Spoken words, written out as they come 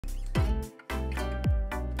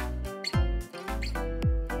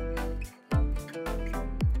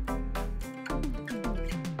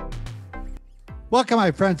Welcome,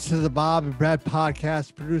 my friends, to the Bob and Brad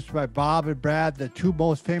podcast, produced by Bob and Brad, the two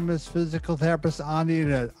most famous physical therapists on the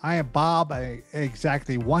internet. I am Bob,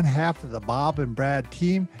 exactly one half of the Bob and Brad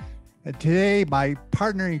team. And today, my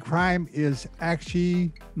partner in crime is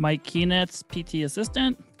actually Mike Keenitz, PT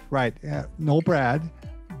assistant. Right. No Brad.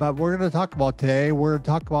 But we're going to talk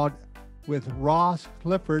about with Ross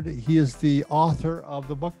Clifford. He is the author of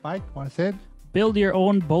the book. Mike, want to say it? Build your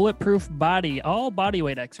own bulletproof body, all body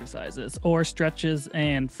weight exercises or stretches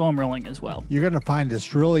and foam rolling as well. You're going to find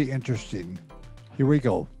this really interesting. Here we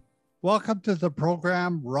go. Welcome to the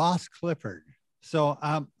program, Ross Clifford. So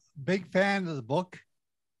I'm a big fan of the book,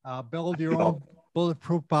 Build Your Own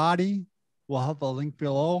Bulletproof Body. We'll have the link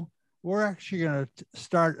below. We're actually going to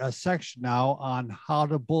start a section now on how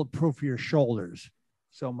to bulletproof your shoulders.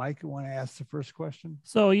 So, Mike, you want to ask the first question?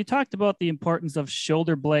 So you talked about the importance of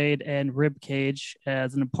shoulder blade and rib cage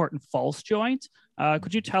as an important false joint.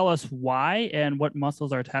 Could you tell us why and what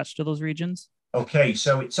muscles are attached to those regions? Okay,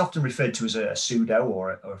 so it's often referred to as a pseudo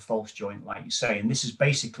or a false joint, like you say, and this is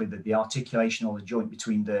basically the articulation or the joint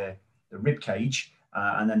between the rib cage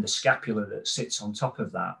and then the scapula that sits on top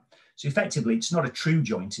of that. So effectively, it's not a true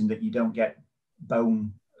joint in that you don't get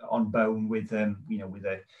bone on bone with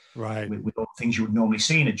with all the things you would normally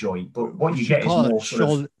see in a joint. But what you get is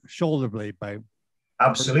more shoulder blade by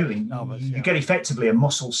absolutely. You get effectively a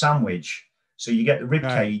muscle sandwich. So you get the rib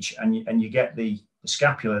cage and you get the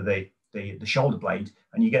scapula, the shoulder blade,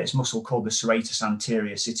 and you get this muscle called the serratus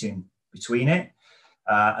anterior sitting between it.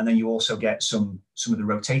 And then you also get some of the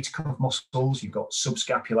rotator cuff muscles. You've got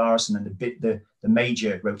subscapularis and then the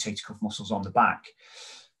major rotator cuff muscles on the back.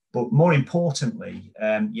 But more importantly,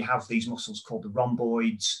 you have these muscles called the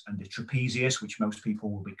rhomboids and the trapezius, which most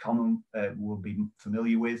people will be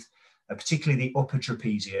familiar with, particularly the upper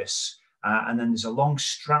trapezius. And then there's a long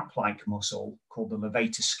strap-like muscle called the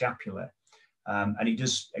levator scapula. And it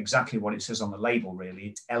does exactly what it says on the label, really.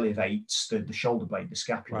 It elevates the shoulder blade, the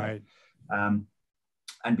scapula. Right.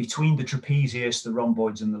 And between the trapezius, the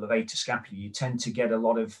rhomboids, and the levator scapula, you tend to get a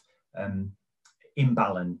lot of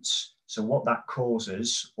imbalance. So what that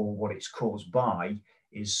causes, or what it's caused by,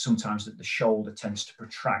 is sometimes that the shoulder tends to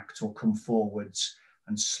protract or come forwards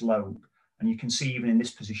and slope. And you can see even in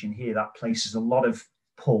this position here, that places a lot of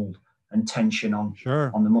pull and tension on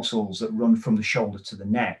the muscles that run from the shoulder to the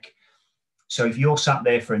neck. So if you're sat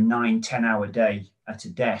there for a 9-10 hour day at a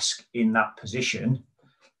desk in that position,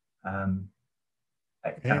 I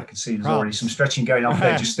can see there's already some stretching going on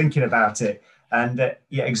there just thinking about it. And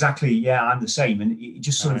yeah, exactly. Yeah, I'm the same. And it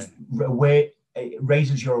just sort of it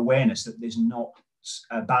raises your awareness that there's not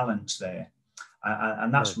a balance there.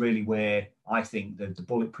 And that's really where I think the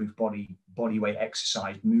bulletproof body weight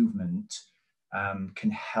exercise movement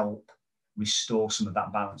can help restore some of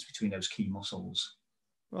that balance between those key muscles.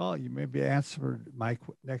 Well, you maybe answered my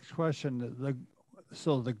next question.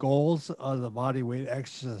 So the goals of the body weight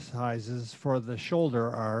exercises for the shoulder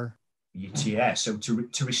are? Yeah, so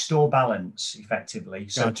to restore balance effectively.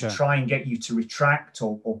 So to try and get you to retract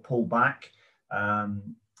or pull back.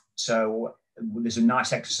 So there's a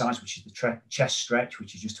nice exercise, which is the chest stretch,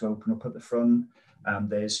 which is just to open up at the front.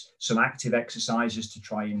 There's some active exercises to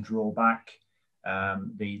try and draw back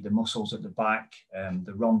the muscles at the back,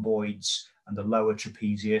 the rhomboids and the lower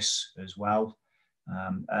trapezius as well.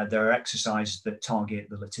 There are exercises that target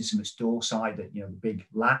the latissimus dorsi, the big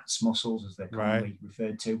lats muscles, as they're commonly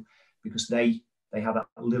referred to, because they have a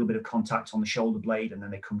little bit of contact on the shoulder blade and then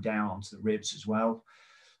they come down onto the ribs as well.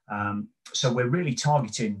 So we're really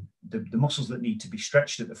targeting the muscles that need to be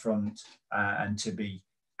stretched at the front and to be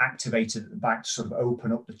activated at the back to sort of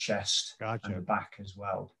open up the chest and the back as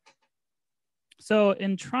well. So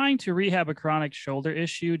in trying to rehab a chronic shoulder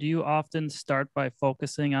issue, do you often start by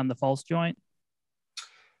focusing on the false joint?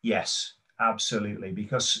 Yes, absolutely.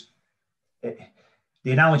 Because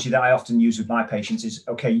the analogy that I often use with my patients is,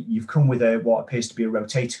 okay, you've come with what appears to be a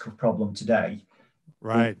rotator cuff problem today.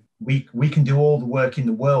 Right. We can do all the work in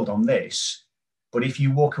the world on this, but if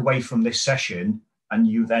you walk away from this session and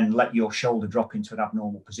you then let your shoulder drop into an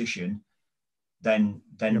abnormal position, then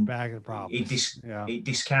you're back at the it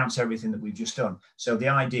discounts everything that we've just done. So the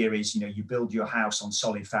idea is, you build your house on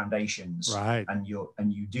solid foundations, right? And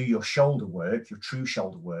you do your shoulder work, your true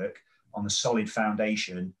shoulder work, on a solid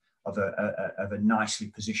foundation of a nicely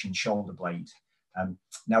positioned shoulder blade.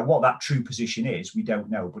 Now, what that true position is, we don't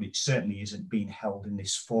know, but it certainly isn't being held in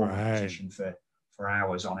this forward position for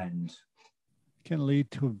hours on end. Can lead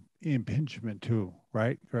to impingement too,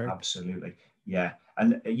 right? Correct. Absolutely. Yeah.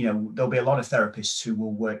 And, there'll be a lot of therapists who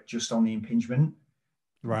will work just on the impingement.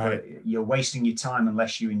 Right. But you're wasting your time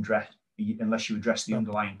unless you address the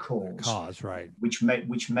underlying cause. Right. Which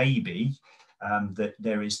may be that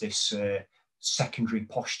there is this secondary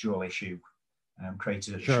postural issue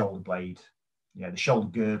created at the shoulder blade. Yeah, the shoulder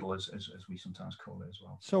girdle, as we sometimes call it as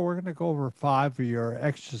well. So we're going to go over 5 of your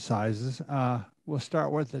exercises. We'll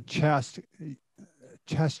start with the chest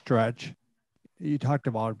stretch. You talked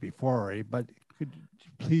about it before already, but could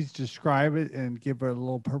you please describe it and give a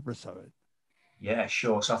little purpose of it? Yeah,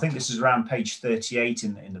 sure. So I think this is around page 38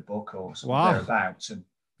 in the book, or something thereabouts. And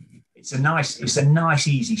it's a nice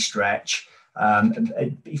easy stretch.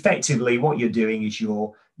 And effectively, what you're doing is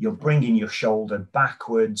you're bringing your shoulder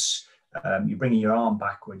backwards. You're bringing your arm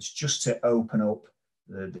backwards just to open up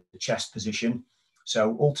the chest position.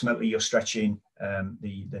 So ultimately, you're stretching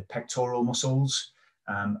the pectoral muscles.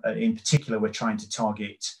 In particular, we're trying to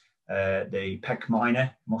target the pec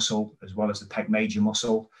minor muscle as well as the pec major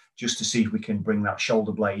muscle, just to see if we can bring that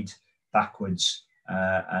shoulder blade backwards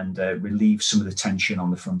and relieve some of the tension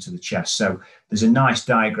on the front of the chest. So there's a nice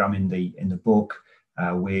diagram in the book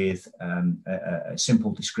with a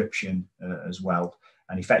simple description as well.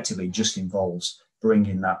 And effectively just involves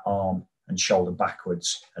bringing that arm and shoulder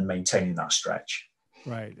backwards and maintaining that stretch.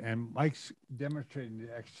 Right. And Mike's demonstrating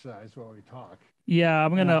the exercise while we talk. Yeah,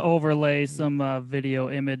 I'm going to overlay some video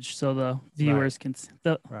image so the viewers can see.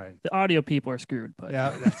 The audio people are screwed. But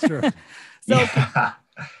yeah, that's true. So, yeah.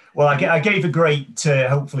 Well, I gave a great,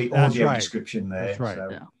 hopefully, audio description there. That's right. So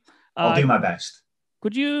yeah. I'll do my best.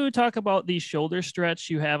 Could you talk about the shoulder stretch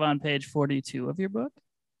you have on page 42 of your book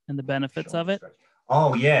and the benefits of it? Stretch.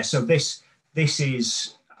 Oh, yeah. So this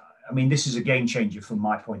is a game changer from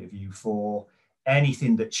my point of view. For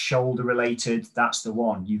anything that's shoulder related, that's the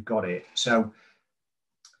one. You've got it. So,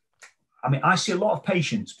 I see a lot of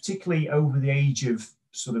patients, particularly over the age of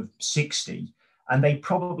sort of 60, and they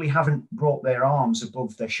probably haven't brought their arms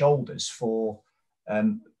above their shoulders for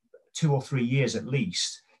 2 or 3 years at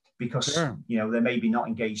least, because they're maybe not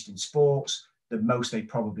engaged in sports. The most they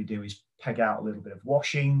probably do is peg out a little bit of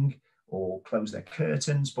washing or close their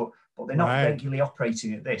curtains, but they're not regularly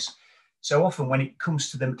operating at this. So often when it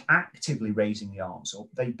comes to them actively raising the arms up,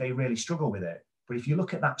 they really struggle with it. But if you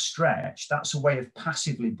look at that stretch, that's a way of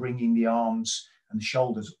passively bringing the arms and the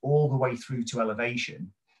shoulders all the way through to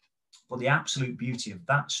elevation. But the absolute beauty of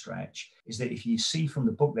that stretch is that if you see from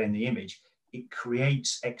the book there in the image, it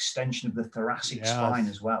creates extension of the thoracic spine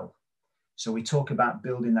as well. So we talk about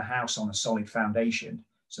building the house on a solid foundation.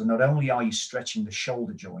 So not only are you stretching the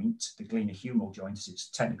shoulder joint, the glenohumeral joint as it's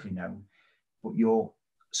technically known, but you're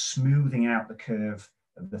smoothing out the curve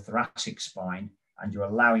of the thoracic spine, and you're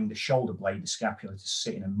allowing the shoulder blade, the scapula, to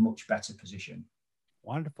sit in a much better position.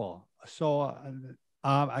 Wonderful. So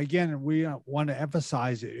again, we want to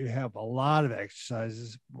emphasize that you have a lot of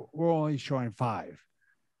exercises. We're only showing 5,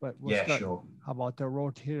 but sure. How about the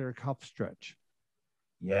rotator cuff stretch?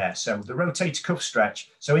 Yeah, so the rotator cuff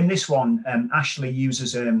stretch. So in this one, Ashley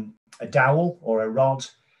uses a dowel or a rod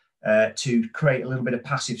to create a little bit of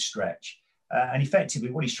passive stretch. And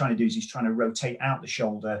effectively what he's trying to do is he's trying to rotate out the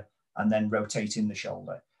shoulder and then rotate in the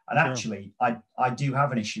shoulder. And actually, I do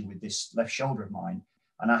have an issue with this left shoulder of mine.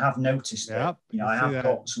 And I have noticed that, I have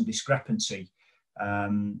got some discrepancy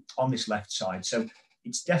on this left side. So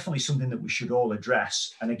it's definitely something that we should all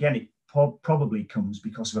address. And again, it probably comes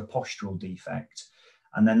because of a postural defect.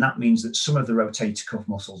 And then that means that some of the rotator cuff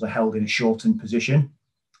muscles are held in a shortened position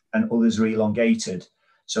and others are elongated.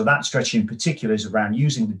 So that stretch in particular is around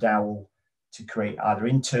using the dowel to create either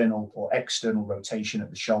internal or external rotation at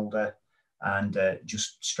the shoulder and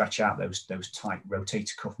just stretch out those tight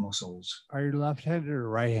rotator cuff muscles. Are you left-handed or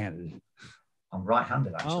right-handed? I'm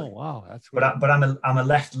right-handed, actually. Oh, wow. That's good. But I'm a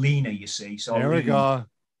left leaner, you see. So there we go.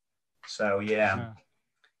 So, yeah.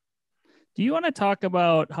 Do you want to talk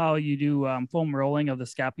about how you do foam rolling of the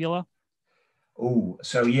scapula? Oh,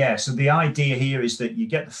 so yeah. So the idea here is that you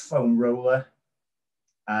get the foam roller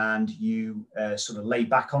and you sort of lay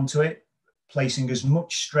back onto it, placing as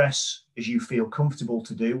much stress as you feel comfortable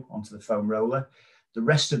to do onto the foam roller. The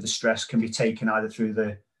rest of the stress can be taken either through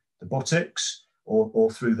the buttocks or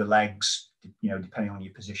through the legs, depending on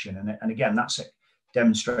your position. And again, that's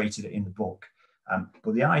demonstrated in the book.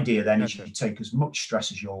 But the idea then is you take as much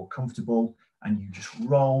stress as you're comfortable and you just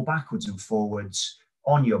roll backwards and forwards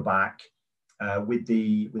on your back with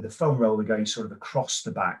the foam roller going sort of across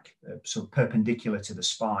the back, sort of perpendicular to the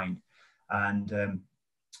spine. And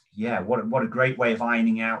what a great way of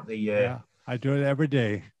ironing out the I do it every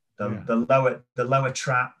day. The lower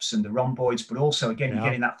traps and the rhomboids, but also again you're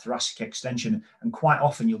getting that thoracic extension, and quite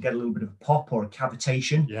often you'll get a little bit of a pop or a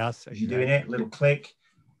cavitation as you're doing it, a little click,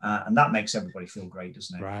 and that makes everybody feel great,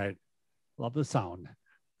 doesn't it? Right. Love the sound.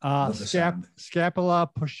 Love the sound. Scapula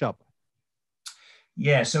push-up.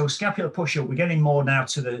 Yeah, so scapular push-up, we're getting more now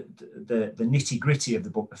to the nitty-gritty of the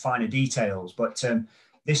book, the finer details. But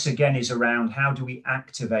this, again, is around how do we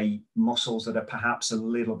activate muscles that are perhaps a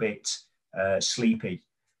little bit sleepy,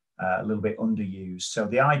 a little bit underused. So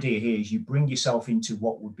the idea here is you bring yourself into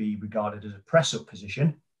what would be regarded as a press-up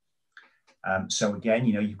position. So again,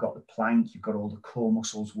 you've got the plank, you've got all the core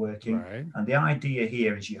muscles working. Right. And the idea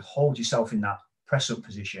here is you hold yourself in that press-up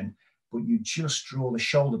position, but you just draw the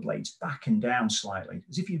shoulder blades back and down slightly,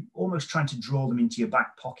 as if you're almost trying to draw them into your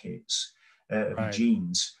back pockets of your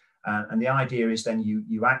jeans. And the idea is then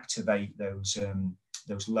you activate those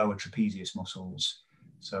lower trapezius muscles.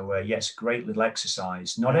 So yes, great little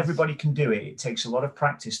exercise. Not everybody can do it. It takes a lot of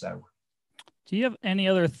practice, though. Do you have any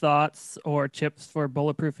other thoughts or tips for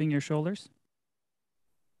bulletproofing your shoulders?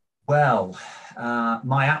 Well,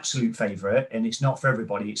 my absolute favorite, and it's not for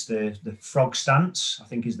everybody, it's the frog stance, I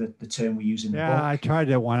think is the term we use in the book. Yeah, I tried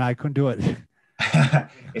that one. I couldn't do it.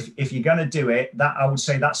 if you're going to do it, that I would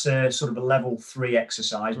say that's a sort of a level 3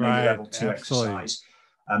 exercise, maybe level 2 exercise.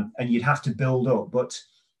 And you'd have to build up. But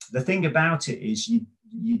the thing about it is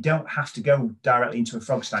you don't have to go directly into a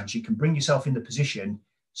frog stance. You can bring yourself in the position,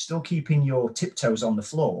 still keeping your tiptoes on the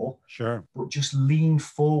floor, sure, but just lean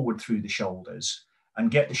forward through the shoulders and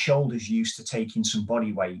get the shoulders used to taking some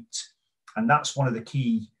body weight. And that's one of the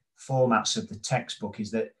key formats of the textbook,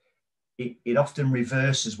 is that it often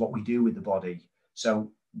reverses what we do with the body. So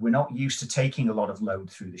we're not used to taking a lot of load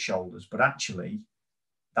through the shoulders, but actually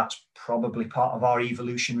that's probably part of our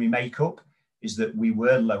evolutionary makeup, is that we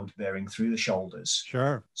were load bearing through the shoulders.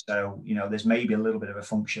 Sure. So, there's maybe a little bit of a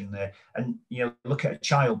function there. And, look at a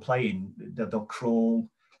child playing, they'll crawl.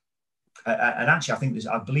 And actually,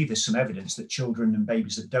 I believe there's some evidence that children and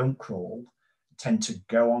babies that don't crawl tend to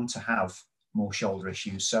go on to have more shoulder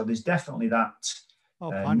issues. So there's definitely that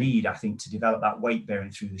need, I think, to develop that weight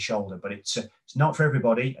bearing through the shoulder. But it's not for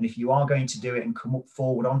everybody. And if you are going to do it and come up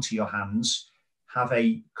forward onto your hands, have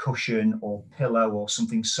a cushion or pillow or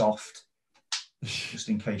something soft, just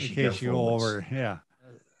in case you go over. Yeah.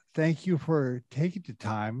 Thank you for taking the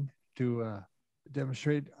time to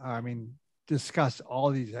discuss all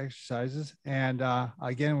these exercises. And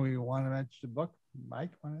again, we want to mention the book. Mike,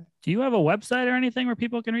 do you have a website or anything where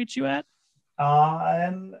people can reach you at?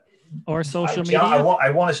 Or social media? I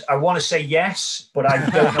want to say yes, but I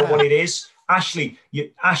don't know what it is. Ashley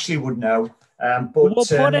would know. But we'll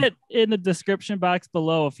put it in the description box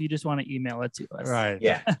below if you just want to email it to us. Right.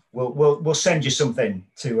 Yeah. We'll send you something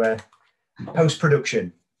to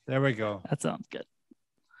post-production. There we go. That sounds good.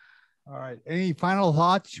 All right. Any final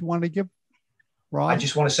thoughts you want to give, Ross? I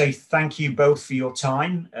just want to say thank you both for your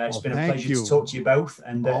time. It's been a pleasure to talk to you both,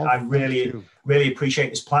 and I really appreciate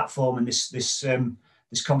this platform and this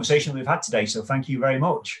conversation that we've had today. So thank you very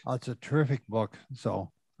much. Oh, it's a terrific book.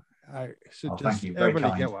 So I suggest thank you. Very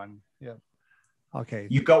everybody kind. get one. Yeah. Okay.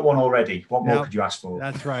 You've got one already. What more could you ask for?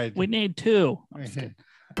 That's right. We need 2.